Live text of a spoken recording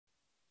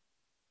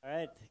All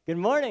right. Good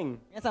morning.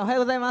 皆さんおはよ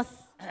うございます。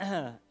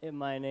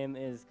My name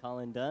is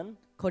Colin Dunn,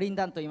 コリン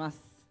ダンと言います。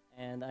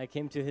and I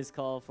came to his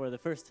call for the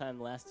first time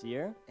last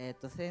year.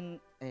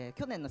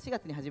 去年の4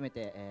月に初め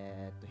て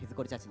ヒズ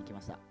コリチャーチに来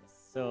ました。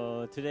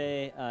So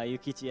today,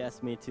 Yukichi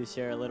asked me to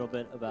share a little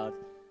bit about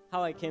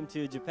how I came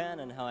to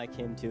Japan and how I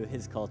came to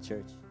his call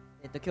church.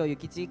 今日ゆ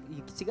き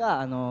ち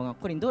が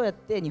コリンどうやっ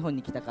て日本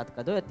に来たかと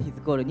かどうやってヒ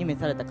ズコールに召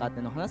されたかってい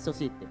うのを話してほ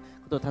しいってこ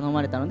とを頼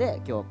まれたので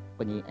今日こ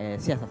こに、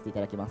シェアさせてい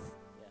ただきます。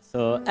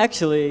So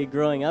actually,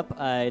 growing up,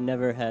 I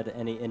never had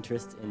any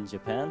interest in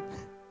Japan.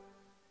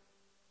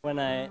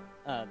 The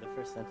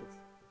first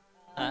sentence.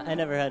 I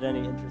never had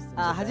any interest in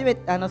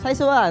Japan. 最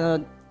初は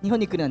日本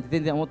に来るなんて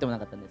全然思ってもな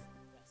かったんです。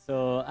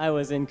So I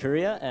was in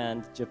Korea,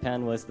 and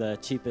Japan was the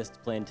cheapest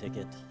plane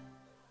ticket.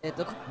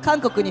 韓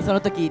国にその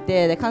時い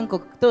て、で韓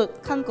国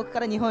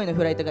から日本への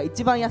フライトが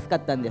一番安か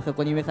ったんで、そ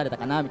こに召された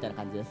かなみたいな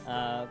感じです。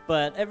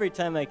But every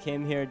time I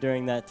came here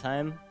during that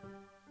time,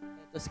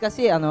 しか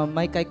し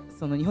毎回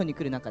その日本に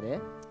来る中で、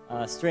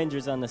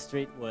strangers on the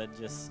street would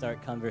just start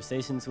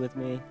conversations with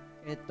me.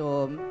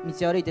 道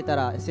歩いてた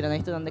ら知らない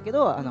人なんだけ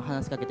ど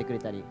話しかけてくれ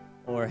たり。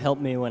Or help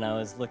me when I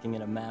was looking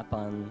at a map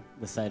on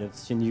the side of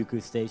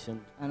Shinjuku Station.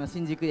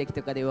 新宿駅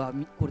とかでは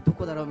これど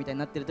こだろうみたいに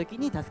なってる時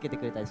に助けて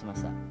くれたりしま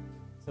した。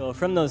So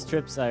from those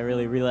trips, I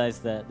really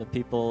realized that the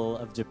people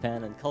of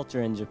Japan and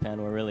culture in Japan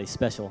were really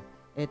special.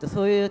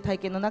 そういう体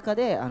験の中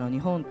で日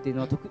本っていう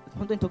のは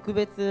本当に特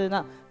別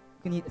な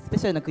国、スペ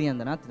シャルな国なん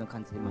だなっていうのを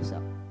感じていました。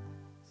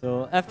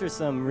So after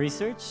some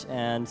research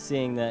and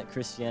seeing that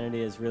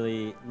Christianity is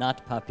really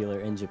not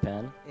popular in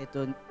Japan, ち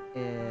ょっ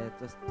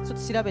と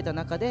調べた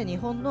中で日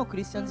本のク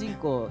リスチャン人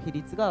口比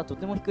率がと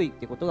ても低いっ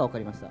てことが分か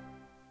りました。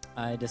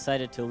I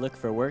decided to look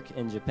for work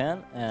in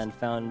Japan and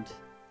found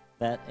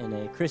that in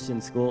a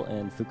Christian school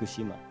in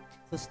Fukushima.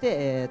 そし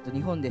て、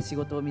日本で仕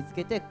事を見つ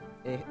けて、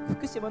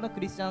福島のク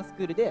リスチャンス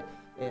クールで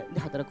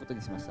働くこと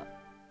にしました。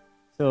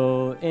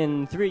So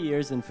in 3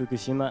 years in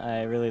Fukushima,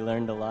 I really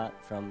learned a lot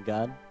from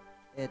God.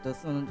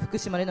 その福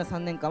島での3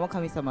年間は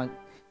神様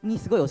に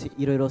すごい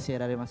いろいろ教え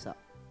られました。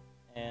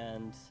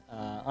And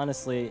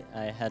honestly,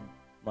 I had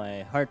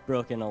my heart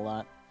broken a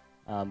lot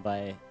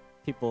by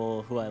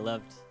people who I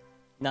loved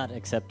not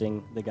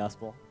accepting the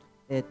gospel.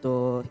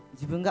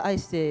 自分が愛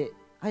し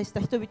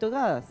た人々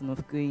がその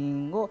福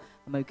音を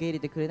受け入れ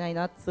てくれない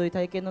な、そういう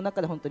体験の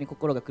中で本当に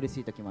心が苦し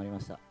い時もありま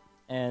した。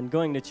And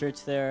going to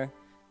church there,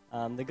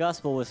 the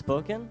gospel was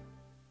spoken.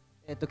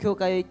 教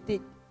会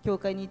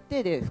に行っ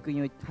てで福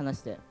音を話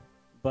して。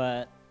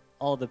But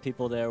all the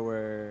people there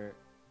were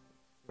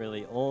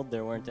really old.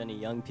 There weren't any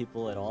young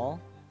people at all.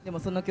 でも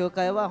その教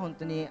会は本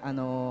当に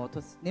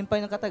年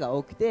配の方が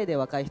多くてで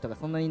若い人が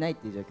そんなにいないっ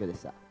ていう状況で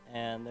した。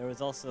And there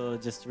was also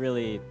just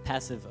really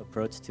passive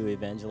approach to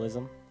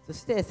evangelism. そ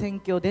して宣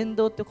教伝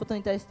道ってこと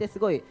に対してす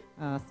ごい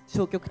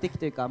消極的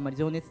というかあんまり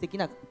情熱的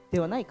な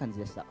ではない感じ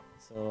でした。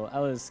So I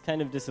was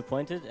kind of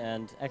disappointed,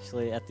 and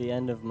actually at the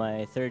end of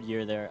my third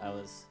year there, I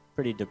was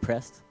pretty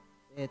depressed.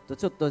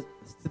 ちょっと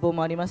失望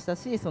もありました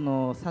し、そ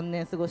の3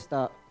年過ごし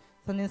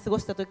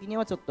た時に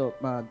はちょっと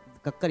が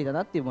っかりだ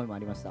なっていう思いもあ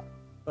りました。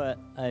But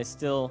I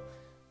still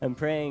am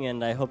praying,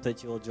 and I hope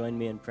that you will join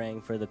me in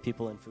praying for the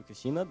people in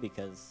Fukushima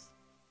because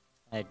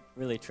I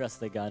really trust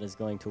that God is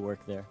going to work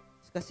there.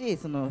 しかし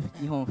その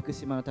日本福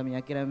島のため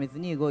に諦めず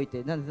に動い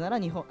て、なぜなら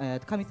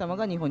神様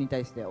が日本に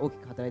対して大き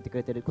く働いてく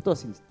れていることを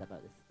信じてたか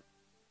らです。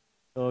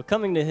So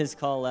coming to his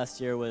call last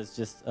year was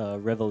just a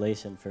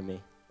revelation for me.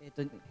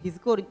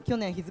 去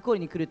年ヒズコール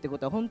に来るってこ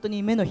とは本当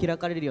に目の開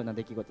かれるような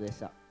出来事でし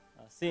た。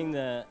Seeing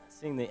the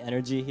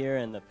energy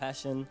here and the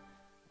passion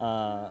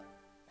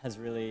has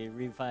really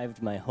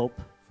revived my hope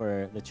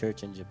for the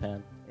church in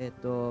Japan.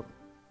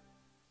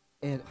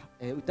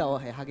 歌を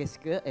激し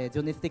く、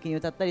情熱的に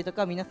歌ったりと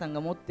か、皆さん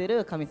が持ってい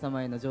る神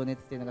様への情熱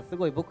っていうのがす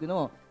ごい僕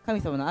の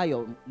神様の愛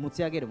を持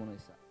ち上げるもので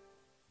した。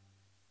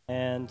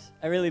And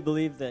I really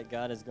believe that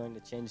God is going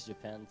to change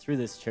Japan through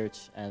this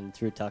church and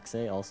through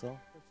Takusei also.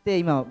 で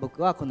今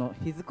僕はこの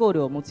ヒズコー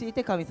ルを用い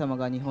て神様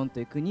が日本と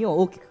いう国を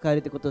大きく変え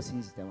るということを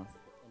信じています。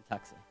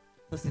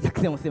そしてタ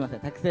クセもすみません、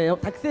タク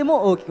セ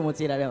も大きく用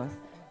いられます。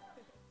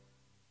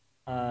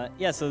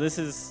Yeah, so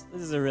this is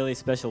a really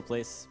special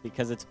place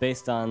because it's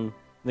based on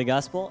the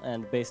gospel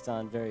and based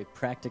on very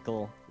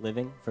practical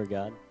living for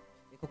God.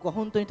 ここは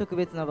本当に特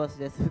別な場所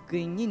です。福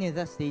音に根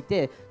ざしてい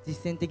て、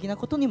実践的な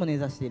ことにも根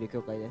ざしている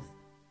教会です。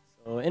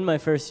So in my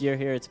first year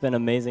here, it's been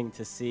amazing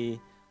to see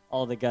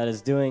all that God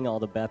is doing, all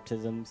the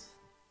baptisms.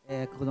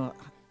 この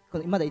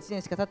まだ1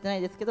年しか経ってな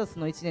いですけど、そ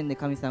の1年で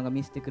神様が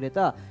見せてくれ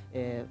た、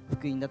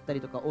福音だった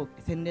りとか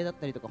洗礼だっ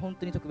たりとか本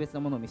当に特別な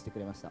ものを見せてく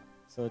れました。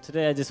So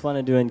today I just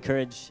wanted to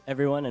encourage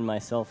everyone and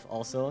myself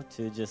also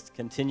to just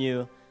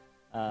continue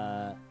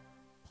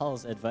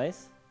Paul's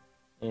advice.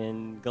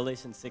 In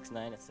Galatians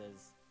 6:9 it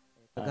says,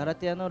 ガラ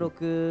テヤの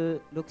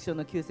 6章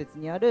の9節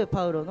にある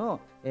パウロの、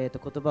言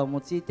葉を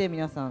用いて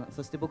皆さん、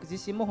そして僕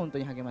自身も本当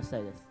に励ました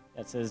いです。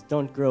It says,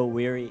 "Don't grow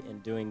weary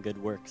in doing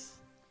good works."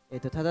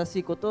 正し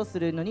いことをす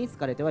るのに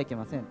疲れてはいけ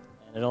ません。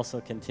And it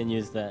also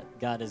continues that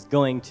God is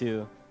going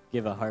to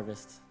give a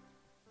harvest.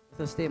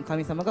 そして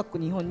神様が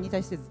日本に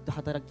対してずっと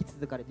働き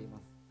続かれていま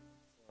す。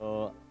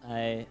So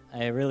I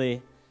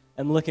really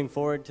am looking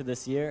forward to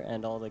this year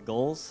and all the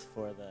goals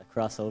for the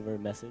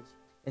crossover message.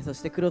 そ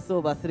してクロスオ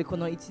ーバーするこ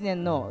の1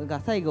年の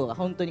が最後が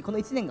本当にこの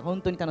1年が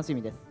本当に楽し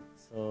みです。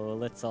So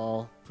let's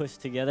all push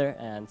together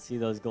and see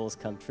those goals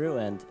come true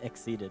and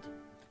exceed it.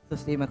 そ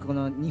して今こ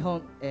の日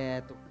本、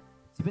自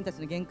分たち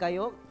の限界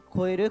を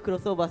超えるクロ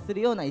スオーバーす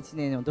るような1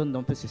年をどんど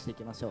んプッシュしてい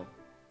きましょう。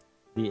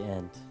The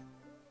end.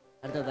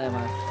 ありがとうござい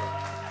ます。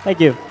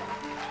Thank you.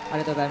 あり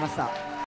がとうございました。